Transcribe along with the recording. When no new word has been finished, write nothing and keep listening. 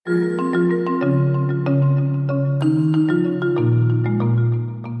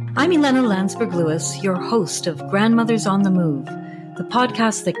I'm Elena Landsberg-Lewis, your host of Grandmothers on the Move, the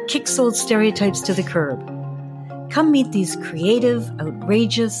podcast that kicks old stereotypes to the curb. Come meet these creative,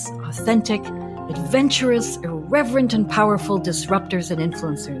 outrageous, authentic, adventurous, irreverent, and powerful disruptors and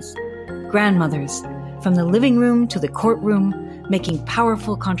influencers. Grandmothers, from the living room to the courtroom, making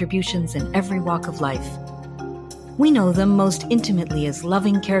powerful contributions in every walk of life. We know them most intimately as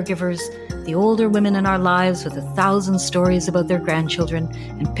loving caregivers, the older women in our lives with 1,000 stories about their grandchildren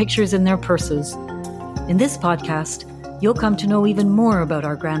and pictures in their purses. In this podcast, you'll come to know even more about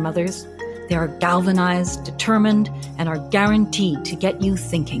our grandmothers. They are galvanized, determined, and are guaranteed to get you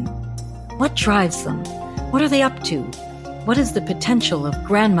thinking. What drives them? What are they up to? What is the potential of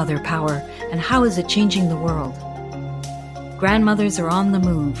grandmother power, and how is it changing the world? Grandmothers are on the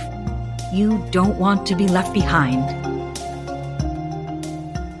move. You don't want to be left behind.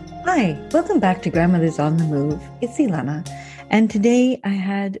 Hi, welcome back to Grandmothers on the Move. It's Ilana, and today I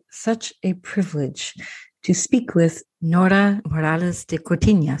had such a privilege to speak with Nora Morales de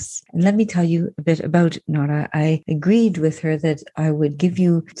Cortinas. And let me tell you a bit about Nora. I agreed with her that I would give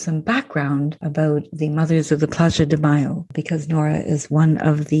you some background about the mothers of the Plaza de Mayo, because Nora is one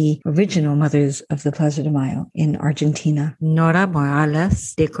of the original mothers of the Plaza de Mayo in Argentina. Nora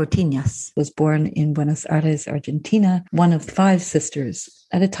Morales de Cortinas was born in Buenos Aires, Argentina, one of 5 sisters,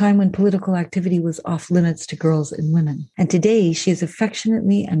 at a time when political activity was off limits to girls and women. And today she is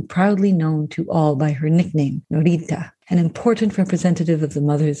affectionately and proudly known to all by her nickname, Norita, an important representative of the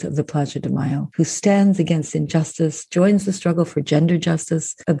mothers of the Plaza de Mayo, who stands against injustice, joins the struggle for gender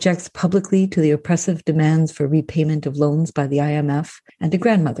justice, objects publicly to the oppressive demands for repayment of loans by the IMF, and a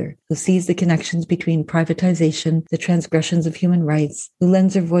grandmother who sees the connections between privatization, the transgressions of human rights, who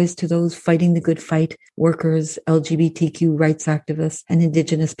lends her voice to those fighting the good fight, workers, LGBTQ rights activists, and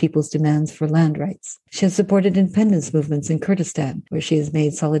indigenous peoples' demands for land rights. She has supported independence movements in Kurdistan, where she has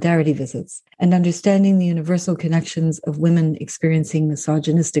made solidarity visits, and understanding the universal connections of women experiencing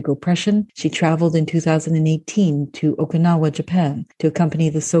misogynistic oppression, she traveled in 2018 to Okinawa, Japan, to accompany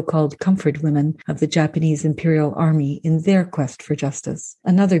the so-called comfort women of the Japanese Imperial Army in their quest for justice.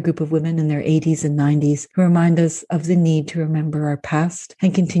 Another group of women in their 80s and 90s who remind us of the need to remember our past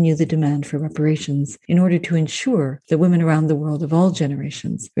and continue the demand for reparations in order to ensure that women around the world of all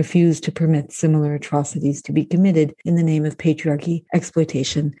generations refuse to permit similar atrocities to be committed in the name of patriarchy,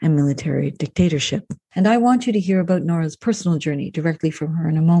 exploitation, and military dictatorship. And I want you to hear about Nora's personal journey directly from her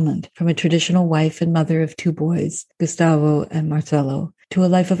in a moment, from a traditional wife and mother of 2 boys, Gustavo and Marcelo, to a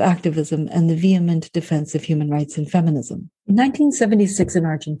life of activism and the vehement defense of human rights and feminism. In 1976 in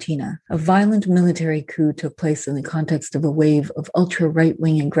Argentina, a violent military coup took place in the context of a wave of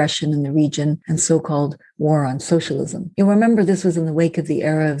ultra-right-wing aggression in the region and so-called war on socialism. You'll remember this was in the wake of the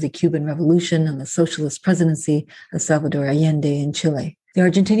era of the Cuban Revolution and the socialist presidency of Salvador Allende in Chile. The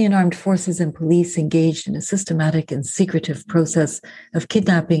Argentinian armed forces and police engaged in a systematic and secretive process of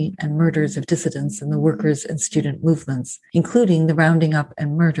kidnapping and murders of dissidents in the workers' and student movements, including the rounding up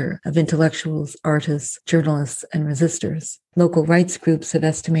and murder of intellectuals, artists, journalists, and resistors. Local rights groups have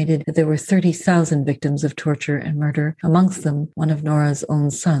estimated that there were 30,000 victims of torture and murder, amongst them one of Nora's own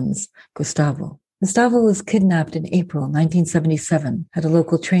sons, Gustavo. Gustavo was kidnapped in April 1977 at a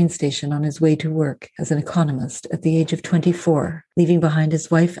local train station on his way to work as an economist at the age of 24, leaving behind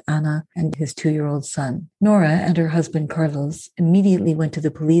his wife Ana and his 2-year-old son. Nora and her husband Carlos immediately went to the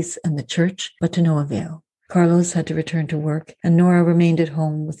police and the church, but to no avail. Carlos had to return to work, and Nora remained at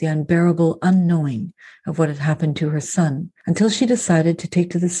home with the unbearable unknowing of what had happened to her son, until she decided to take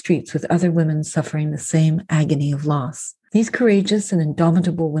to the streets with other women suffering the same agony of loss. These courageous and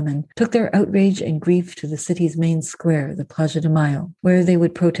indomitable women took their outrage and grief to the city's main square, the Plaza de Mayo, where they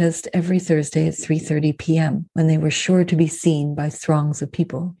would protest every Thursday at 3:30 p.m., when they were sure to be seen by throngs of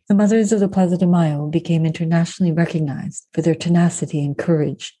people. The mothers of the Plaza de Mayo became internationally recognized for their tenacity and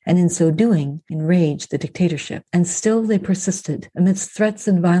courage, and in so doing, enraged the dictatorship. And still they persisted, amidst threats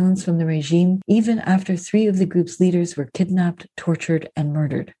and violence from the regime, even after 3 of the group's leaders were kidnapped, tortured, and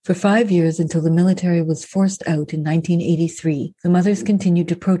murdered. For 5 years, until the military was forced out in 1983, the mothers continued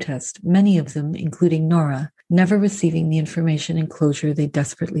to protest, many of them, including Nora, never receiving the information and closure they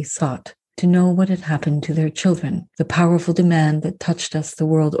desperately sought. To know what had happened to their children, the powerful demand that touched us the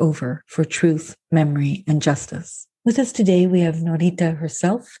world over for truth, memory, and justice. With us today, we have Norita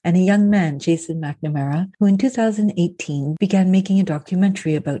herself and a young man, Jason McNamara, who in 2018 began making a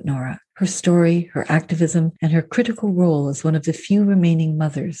documentary about Nora. her story, her activism, and her critical role as one of the few remaining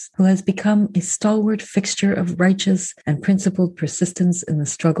mothers who has become a stalwart fixture of righteous and principled persistence in the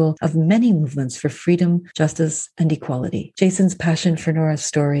struggle of many movements for freedom, justice, and equality. Jason's passion for Nora's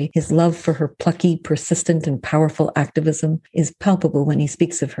story, his love for her plucky, persistent, and powerful activism is palpable when he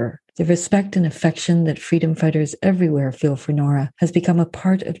speaks of her. The respect and affection that freedom fighters everywhere feel for Nora has become a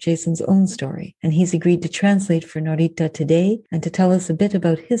part of Jason's own story, and he's agreed to translate for Norita today and to tell us a bit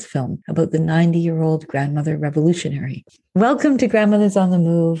about his film about the 90-year-old grandmother revolutionary. Welcome to Grandmothers on the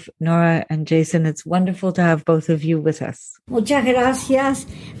Move, Nora and Jason. It's wonderful to have both of you with us. Muchas gracias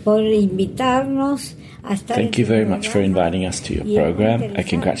por invitarnos. Thank you very much for inviting us to your program. I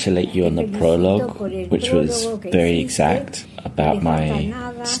congratulate you on the prologue, which was very exact about my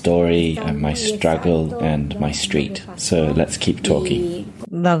story and my struggle and my street. So let's keep talking.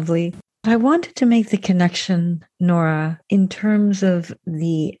 Lovely. I wanted to make the connection, Nora, in terms of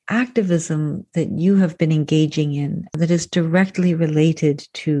the activism that you have been engaging in that is directly related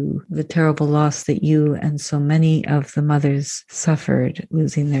to the terrible loss that you and so many of the mothers suffered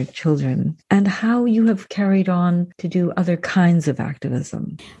losing their children, and how you have carried on to do other kinds of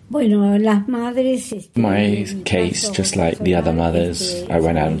activism. My case, just like the other mothers, I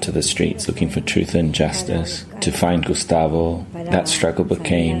went out into the streets looking for truth and justice to find Gustavo. That struggle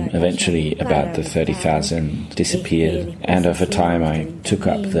became eventually about the 30,000 disappeared, and over time I took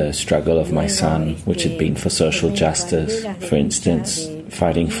up the struggle of my son, which had been for social justice, for instance,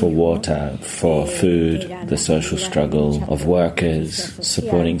 fighting for water, for food, the social struggle of workers,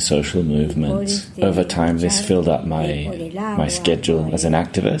 supporting social movements. Over time this filled up my schedule as an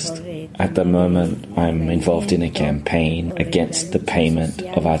activist. At the moment I'm involved in a campaign against the payment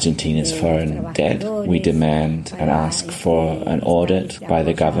of Argentina's foreign debt. We demand and ask for an audit by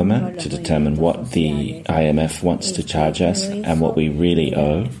the government to determine what the IMF wants to charge us and what we really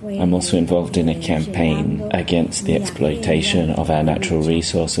owe. I'm also involved in a campaign against the exploitation of our natural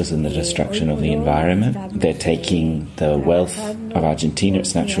resources and the destruction of the environment. They're taking the wealth of Argentina,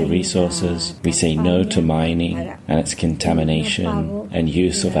 its natural resources. We say no to mining and its contamination and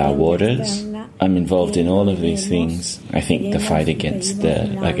use of our waters. I'm involved in all of these things. I think the fight against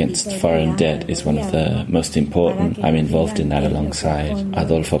foreign debt is one of the most important. I'm involved in that alongside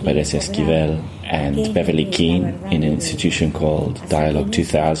Adolfo Pérez Esquivel and Beverly Keane in an institution called Dialogue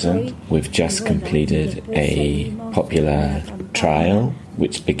 2000. We've just completed a popular trial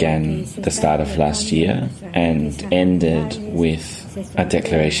which began the start of last year and ended with a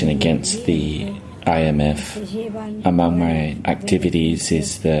declaration against the IMF. Among my activities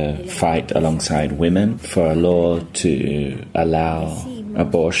is the fight alongside women for a law to allow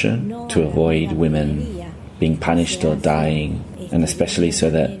abortion, to avoid women being punished or dying, and especially so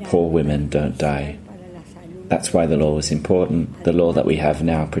that poor women don't die. That's why the law was important. The law that we have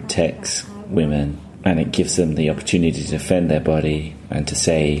now protects women, and it gives them the opportunity to defend their body and to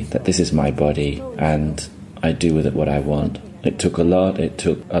say that this is my body and I do with it what I want. It took a lot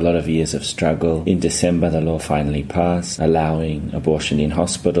of years of struggle. In December, the law finally passed, allowing abortion in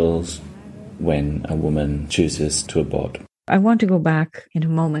hospitals when a woman chooses to abort. I want to go back in a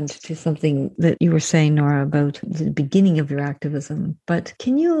moment to something that you were saying, Nora, about the beginning of your activism. But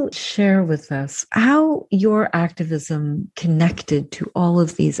can you share with us how your activism connected to all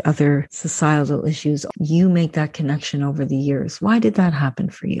of these other societal issues? You make that connection over the years. Why did that happen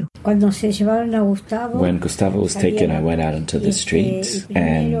for you? When Gustavo was taken, I went out into the streets,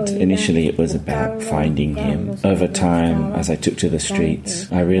 and initially it was about finding him. Over time, as I took to the streets,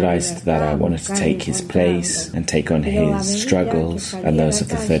 I realized that I wanted to take his place and take on his struggles, and those of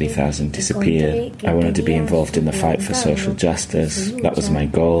the 30,000 disappeared. I wanted to be involved in the fight for social justice. That was my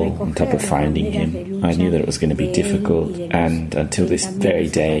goal, on top of finding him. I knew that it was going to be difficult, and until this very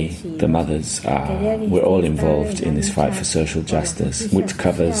day, the mothers were all involved in this fight for social justice, which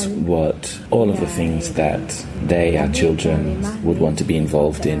covers what all of the things that they, our children, would want to be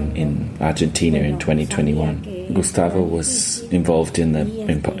involved in Argentina in 2021. Gustavo was involved in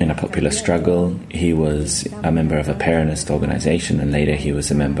a popular struggle. He was a member of a Peronist organization, and later he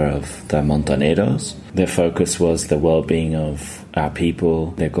was a member of the Montoneros. Their focus was the well-being of our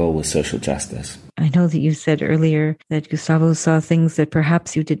people. Their goal was social justice. I know that you said earlier that Gustavo saw things that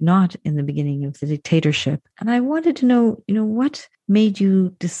perhaps you did not in the beginning of the dictatorship. And I wanted to know, what made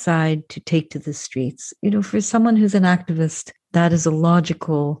you decide to take to the streets? For someone who's an activist, that is a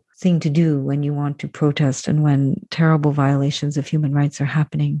logical thing to do when you want to protest and when terrible violations of human rights are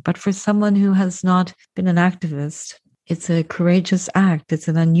happening. But for someone who has not been an activist, It's a courageous act. It's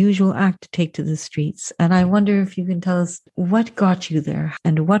an unusual act to take to the streets. And I wonder if you can tell us what got you there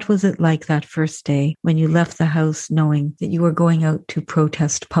and what was it like that first day when you left the house knowing that you were going out to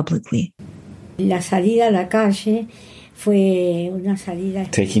protest publicly? La salida a la calle fue una salida.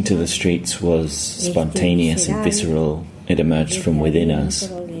 Taking to the streets was spontaneous and visceral. It emerged from within us.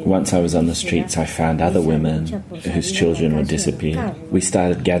 Once I was on the streets, I found other women whose children were disappeared. We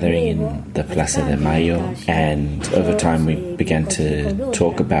started gathering in the Plaza de Mayo, and over time we began to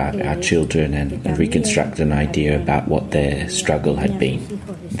talk about our children and reconstruct an idea about what their struggle had been.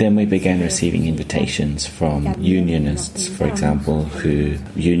 Then we began receiving invitations from unionists, for example,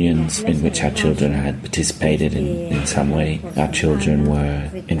 unions in which our children had participated in some way. Our children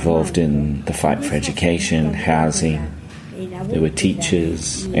were involved in the fight for education, housing. There were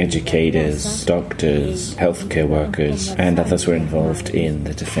teachers, educators, doctors, healthcare workers, and others were involved in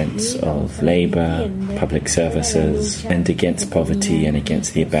the defense of labor, public services, and against poverty and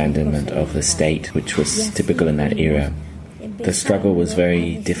against the abandonment of the state, which was typical in that era. The struggle was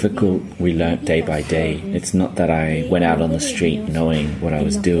very difficult. We learnt day by day. It's not that I went out on the street knowing what I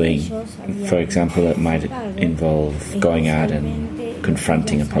was doing. For example, it might involve going out and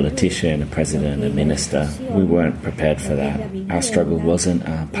confronting a politician, a president, a minister. We weren't prepared for that. Our struggle wasn't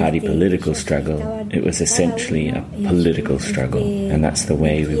a party political struggle. It was essentially a political struggle. And that's the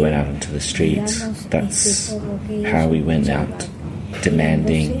way we went out into the streets. That's how we went out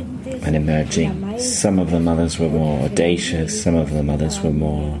demanding and emerging. Some of the mothers were more audacious, some of the mothers were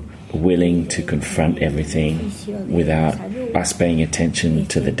more willing to confront everything without us paying attention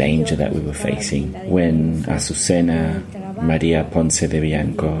to the danger that we were facing. When Azucena, Maria Ponce de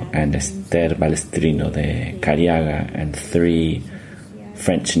Bianco and Esther Balestrino de Cariaga and 3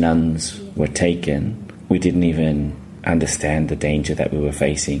 French nuns were taken, we didn't even understand the danger that we were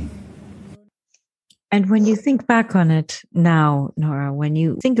facing. And when you think back on it now, Nora, when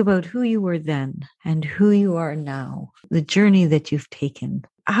you think about who you were then and who you are now, the journey that you've taken,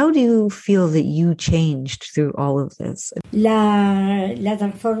 how do you feel that you changed through all of this? La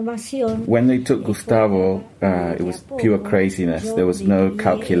transformación. When they took Gustavo, it was pure craziness. There was no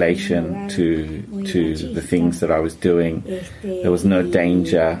calculation to the things that I was doing. There was no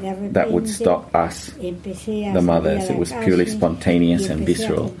danger that would stop us, the mothers. It was purely spontaneous and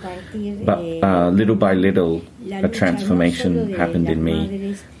visceral. But little by little, a transformation happened in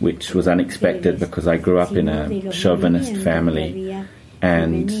me, which was unexpected because I grew up in a chauvinist family.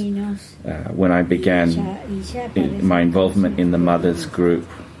 And when I began my involvement in the mothers group,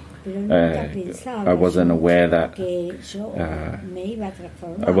 I wasn't aware that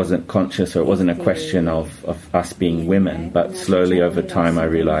I wasn't conscious, or it wasn't a question of us being women, but slowly over time I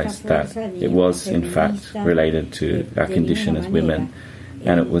realized that it was in fact related to our condition as women,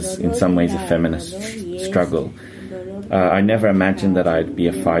 and it was in some ways a feminist struggle. I never imagined that I'd be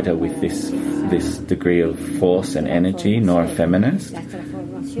a fighter with this degree of force and energy, nor a feminist.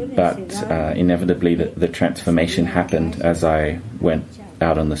 But inevitably the transformation happened as I went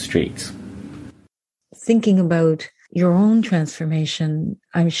out on the streets. Thinking about your own transformation,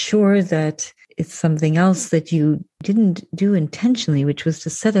 I'm sure that it's something else that you didn't do intentionally, which was to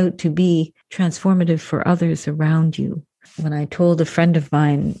set out to be transformative for others around you. When I told a friend of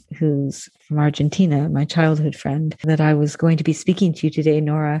mine who's from Argentina, my childhood friend, that I was going to be speaking to you today,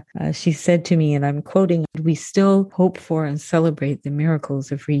 Nora, she said to me, and I'm quoting, "We still hope for and celebrate the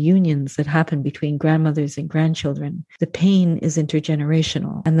miracles of reunions that happen between grandmothers and grandchildren. The pain is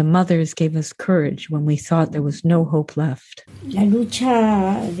intergenerational, and the mothers gave us courage when we thought there was no hope left."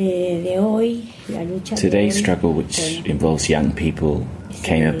 Today's struggle, which involves young people,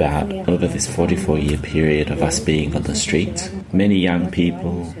 came about over this 44-year period of us being on the streets. Many young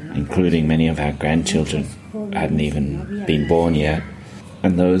people, including many of our grandchildren, hadn't even been born yet.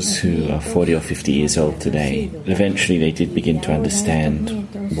 And those who are 40 or 50 years old today, eventually they did begin to understand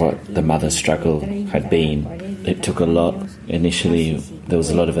what the mother's struggle had been. It took a lot. Initially, there was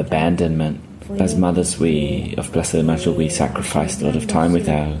a lot of abandonment. As mothers of Plaza de Mayo, we sacrificed a lot of time with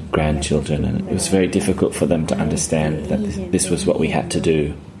our grandchildren, and it was very difficult for them to understand that this was what we had to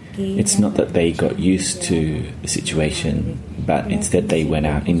do. It's not that they got used to the situation, but instead they went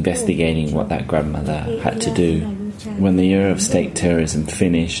out investigating what that grandmother had to do. When the era of state terrorism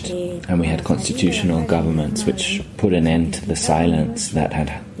finished and we had constitutional governments which put an end to the silence that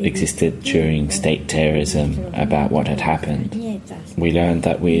had existed during state terrorism about what had happened, we learned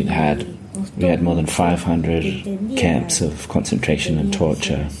that we had more than 500 camps of concentration and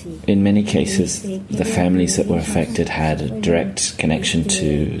torture. In many cases, the families that were affected had a direct connection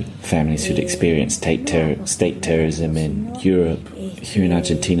to families who'd experienced state terrorism in Europe. Here in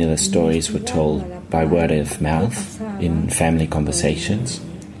Argentina, the stories were told by word of mouth, in family conversations.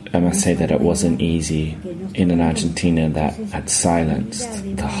 I must say that it wasn't easy in an Argentina that had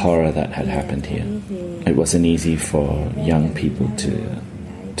silenced the horror that had happened here. It wasn't easy for young people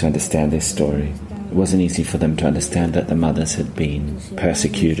to understand this story. It wasn't easy for them to understand that the mothers had been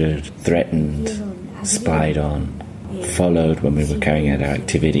persecuted, threatened, spied on, followed when we were carrying out our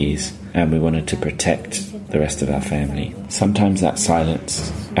activities, and we wanted to protect the rest of our family. Sometimes that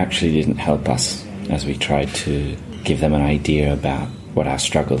silence actually didn't help us as we tried to give them an idea about what our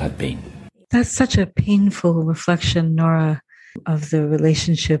struggle had been. That's such a painful reflection, Nora, of the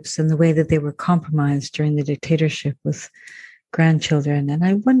relationships and the way that they were compromised during the dictatorship with grandchildren. And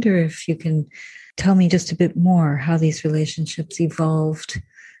I wonder if you can tell me just a bit more how these relationships evolved,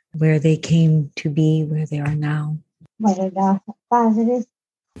 where they came to be, where they are now.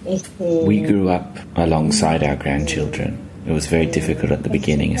 We grew up alongside our grandchildren. It was very difficult at the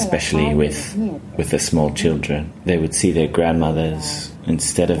beginning, especially with the small children. They would see their grandmothers,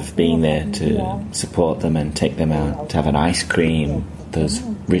 instead of being there to support them and take them out to have an ice cream, those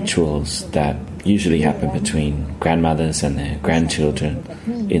rituals that usually happen between grandmothers and their grandchildren.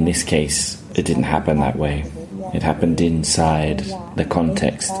 In this case, it didn't happen that way. It happened inside the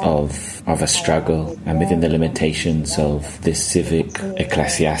context of a struggle and within the limitations of this civic,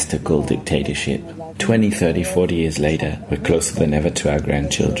 ecclesiastical dictatorship. 20, 30, 40 years later, we're closer than ever to our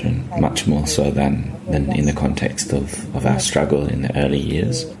grandchildren, much more so than in the context of our struggle in the early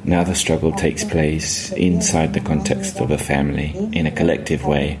years. Now the struggle takes place inside the context of a family, in a collective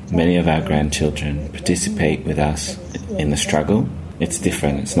way. Many of our grandchildren participate with us in the struggle. It's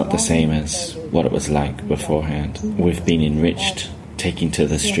different. It's not the same as what it was like beforehand. We've been enriched, taking to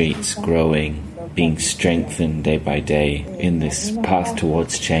the streets, growing, being strengthened day by day in this path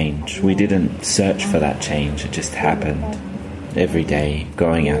towards change. We didn't search for that change. It just happened. Every day,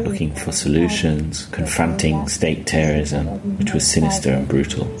 going out looking for solutions, confronting state terrorism, which was sinister and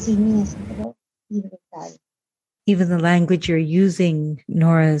brutal. Even the language you're using,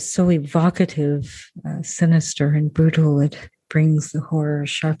 Nora, is so evocative, sinister and brutal. It brings the horror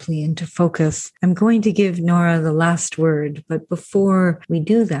sharply into focus. I'm going to give Nora the last word, but before we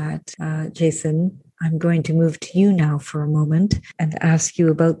do that, Jason, I'm going to move to you now for a moment and ask you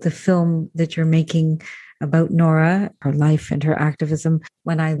about the film that you're making about Nora, her life and her activism.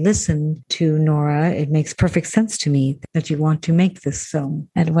 When I listen to Nora, it makes perfect sense to me that you want to make this film.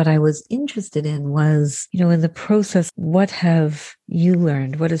 And what I was interested in was, in the process, what have you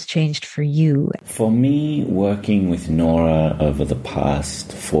learned? What has changed for you? For me, working with Nora over the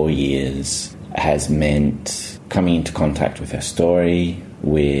past 4 years has meant coming into contact with her story,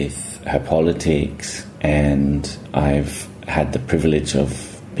 with her politics, and I've had the privilege of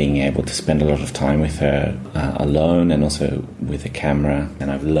being able to spend a lot of time with her alone and also with a camera,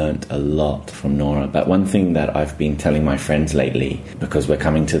 and I've learnt a lot from Nora. But one thing that I've been telling my friends lately, because we're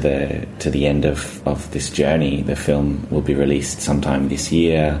coming to the end of this journey, the film will be released sometime this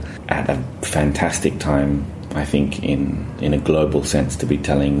year at a fantastic time, I think, in a global sense, to be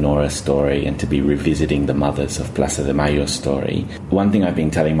telling Nora's story and to be revisiting the mothers of Plaza de Mayo's story. One thing I've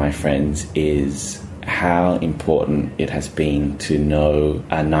been telling my friends is how important it has been to know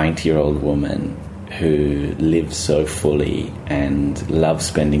a 90-year-old woman who lives so fully and loves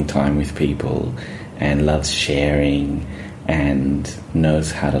spending time with people and loves sharing and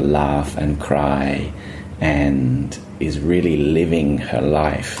knows how to laugh and cry and is really living her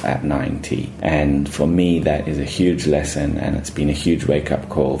life at 90. And for me, that is a huge lesson, and it's been a huge wake-up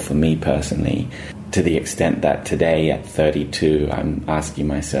call for me personally, to the extent that today at 32, I'm asking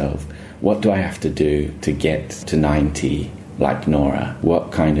myself, what do I have to do to get to 90 like Nora?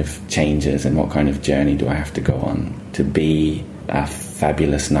 What kind of changes and what kind of journey do I have to go on to be a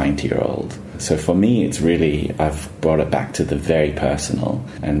fabulous 90-year-old? So for me, it's really, I've brought it back to the very personal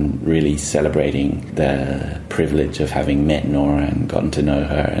and really celebrating the privilege of having met Nora and gotten to know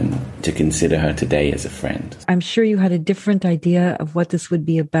her and to consider her today as a friend. I'm sure you had a different idea of what this would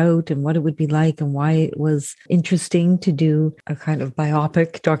be about and what it would be like and why it was interesting to do a kind of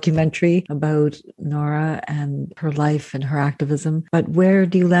biopic documentary about Nora and her life and her activism. But where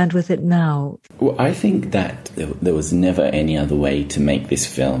do you land with it now? Well, I think that there was never any other way to make this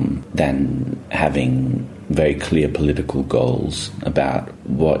film than having very clear political goals about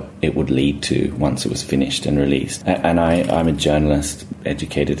what it would lead to once it was finished and released. And I'm a journalist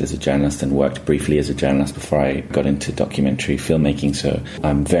educated as a journalist and worked briefly as a journalist before I got into documentary filmmaking. So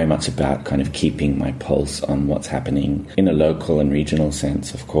I'm very much about kind of keeping my pulse on what's happening in a local and regional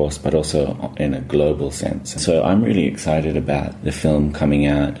sense, of course, but also in a global sense. So I'm really excited about the film coming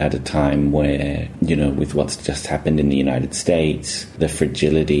out at a time where, you know, with what's just happened in the United States, the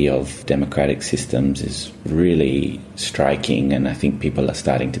fragility of democratic systems is really striking, and I think people are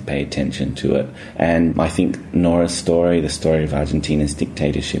starting to pay attention to it. And I think Nora's story, the story of Argentina's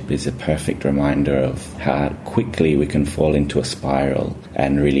dictatorship, is a perfect reminder of how quickly we can fall into a spiral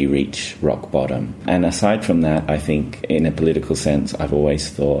and really reach rock bottom. And aside from that, I think in a political sense, I've always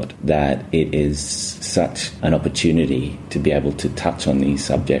thought that it is such an opportunity to be able to touch on these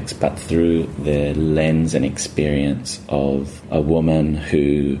subjects, but through the lens and experience of a woman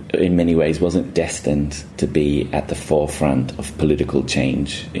who in many ways wasn't destined to be at the forefront of political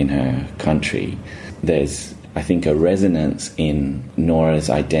change in her country. There's, I think, a resonance in Nora's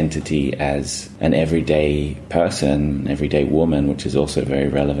identity as an everyday person, everyday woman, which is also very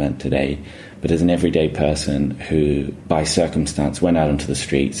relevant today, but as an everyday person who, by circumstance, went out onto the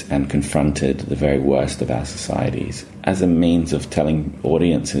streets and confronted the very worst of our societies as a means of telling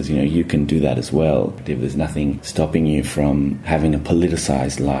audiences, you know, you can do that as well. There's nothing stopping you from having a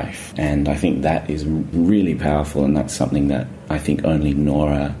politicized life. And I think that is really powerful, and that's something that I think only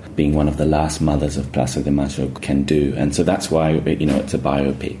Nora, being one of the last mothers of Plaza de Mayo, can do. And so that's why, you know, it's a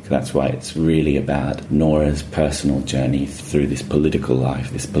biopic. That's why it's really about Nora's personal journey through this political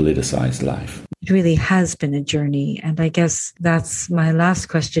life, this politicized life. It really has been a journey. And I guess that's my last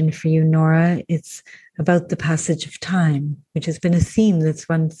question for you, Nora. It's about the passage of time, which has been a theme that's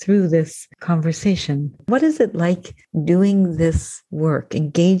run through this conversation. What is it like doing this work,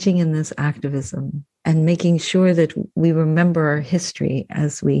 engaging in this activism, and making sure that we remember our history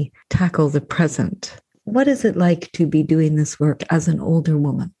as we tackle the present? What is it like to be doing this work as an older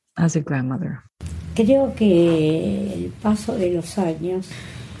woman, as a grandmother? Creo que el paso de los años,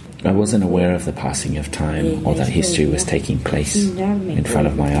 I wasn't aware of the passing of time or that history was taking place in front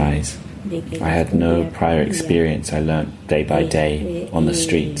of my eyes. I had no prior experience. I learnt day by day on the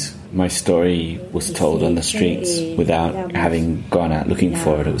streets. My story was told on the streets without having gone out looking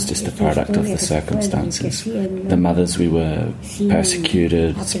for it. It was just a product of the circumstances. The mothers we were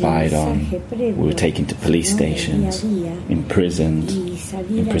persecuted, spied on, we were taken to police stations, imprisoned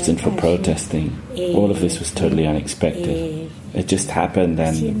for protesting. All of this was totally unexpected. It just happened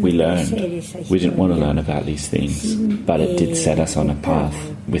and we learned. We didn't want to learn about these things, but it did set us on a path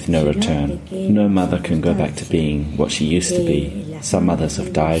with no return. No mother can go back to being what she used to be. Some mothers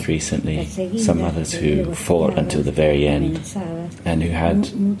have died recently, some mothers who fought until the very end and who had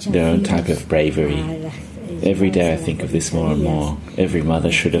their own type of bravery. Every day I think of this more and more. Every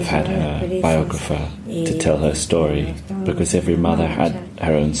mother should have had her biographer to tell her story, because every mother had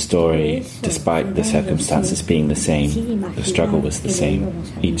her own story, despite the circumstances being the same. The struggle was the same.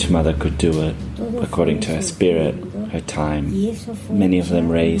 Each mother could do it according to her spirit, her time. Many of them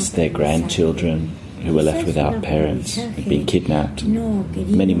raised their grandchildren who were left without parents, being kidnapped.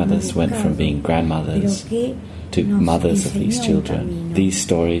 Many mothers went from being grandmothers to mothers of these children. These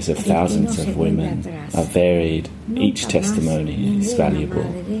stories of thousands of women are varied. Each testimony is valuable.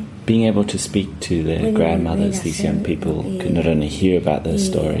 Being able to speak to their grandmothers, these young people could not only hear about their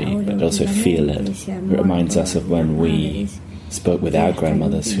story, but also feel it. It reminds us of when we spoke with our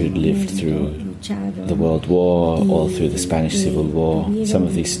grandmothers who'd lived through the World War or through the Spanish Civil War.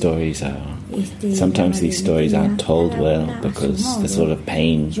 Sometimes these stories aren't told well because the sort of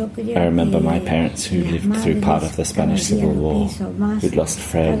pain. I remember my parents who lived through part of the Spanish Civil War, who'd lost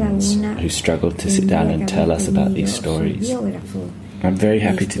friends, who struggled to sit down and tell us about these stories. I'm very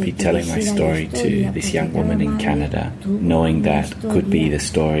happy to be telling my story to this young woman in Canada, knowing that could be the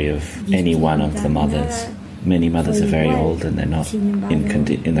story of any one of the mothers. Many mothers are very old and they're not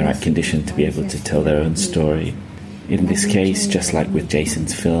in the right condition to be able to tell their own story. In this case, just like with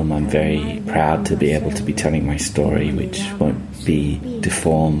Jason's film, I'm very proud to be able to be telling my story, which won't be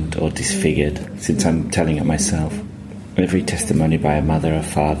deformed or disfigured, since I'm telling it myself. Every testimony by a mother, a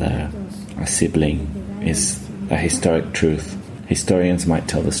father, a sibling is a historic truth. Historians might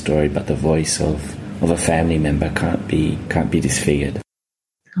tell the story, but the voice of a family member can't be disfigured.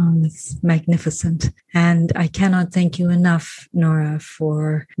 Oh, it's magnificent. And I cannot thank you enough, Nora,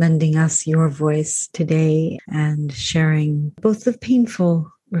 for lending us your voice today and sharing both the painful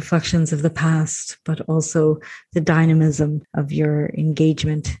reflections of the past, but also the dynamism of your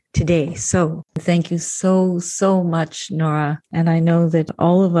engagement today. So thank you so, so much, Nora. And I know that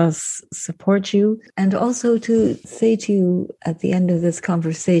all of us support you. And also to say to you at the end of this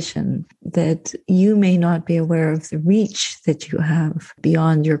conversation that you may not be aware of the reach that you have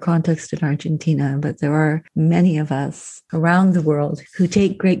beyond your context in Argentina, but there are many of us around the world who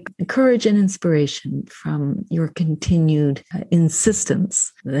take great courage and inspiration from your continued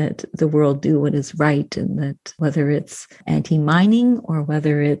insistence that the world do what is right, and that whether it's anti-mining or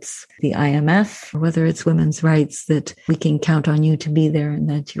whether it's the IMF or whether it's women's rights, that we can count on you to be there, and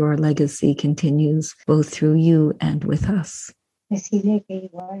that your legacy continues both through you and with us.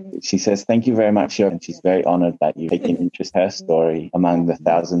 She says, thank you very much, and she's very honored that you've taken interest in her story among the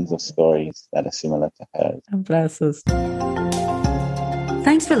thousands of stories that are similar to hers. Bless us.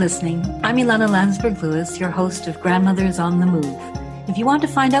 Thanks for listening. I'm Ilana Landsberg-Lewis, your host of Grandmothers on the Move. If you want to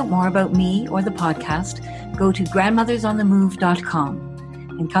find out more about me or the podcast, go to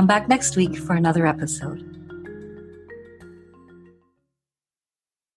grandmothersonthemove.com and come back next week for another episode.